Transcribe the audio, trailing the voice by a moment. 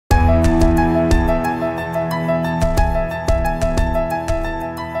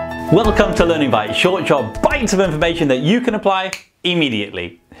Welcome to Learning Bites, short bites of information that you can apply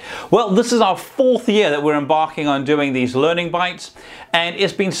immediately. Well, this is our fourth year that we're embarking on doing these Learning Bites, and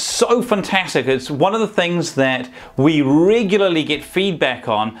it's been so fantastic. It's one of the things that we regularly get feedback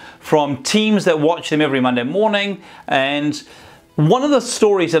on from teams that watch them every Monday morning. And one of the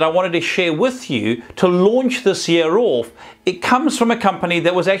stories that I wanted to share with you to launch this year off, it comes from a company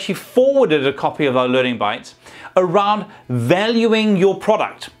that was actually forwarded a copy of our Learning Bites around valuing your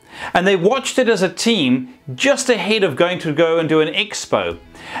product. And they watched it as a team just ahead of going to go and do an expo.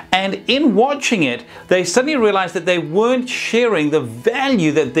 And in watching it, they suddenly realized that they weren't sharing the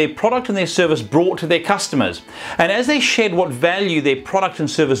value that their product and their service brought to their customers. And as they shared what value their product and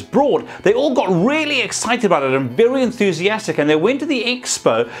service brought, they all got really excited about it and very enthusiastic. And they went to the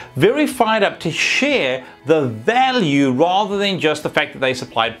expo very fired up to share the value rather than just the fact that they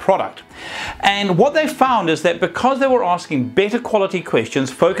supplied product. And what they found is that because they were asking better quality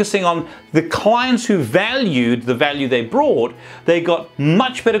questions, focusing on the clients who valued the value they brought, they got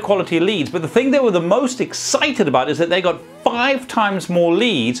much better quality leads. But the thing they were the most excited about is that they got 5 times more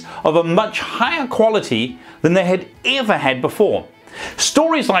leads of a much higher quality than they had ever had before.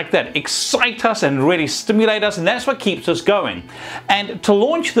 Stories like that excite us and really stimulate us, and that's what keeps us going. And to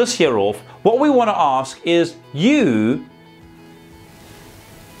launch this year off, what we want to ask is you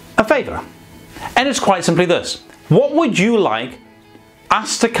a favor. And it's quite simply this: what would you like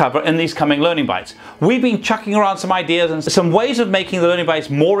us to cover in these coming Learning Bites? We've been chucking around some ideas and some ways of making the Learning Bites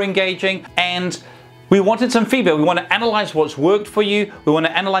more engaging, and we wanted some feedback. We want to analyze what's worked for you. We want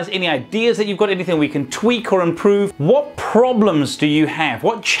to analyze any ideas that you've got, anything we can tweak or improve. What problems do you have?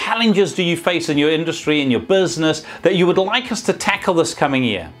 What challenges do you face in your industry, in your business, that you would like us to tackle this coming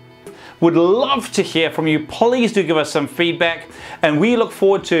year? Would love to hear from you. Please do give us some feedback, and we look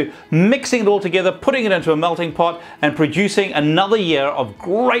forward to mixing it all together, putting it into a melting pot, and producing another year of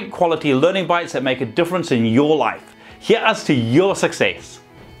great quality Learning Bites that make a difference in your life. Here's to your success.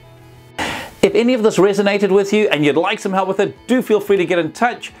 If any of this resonated with you and you'd like some help with it, do feel free to get in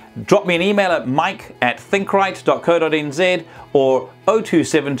touch. Drop me an email at mike@thinkright.co.nz or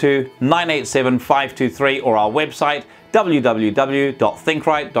 0272 987 523 or our website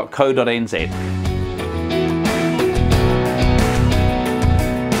www.thinkright.co.nz.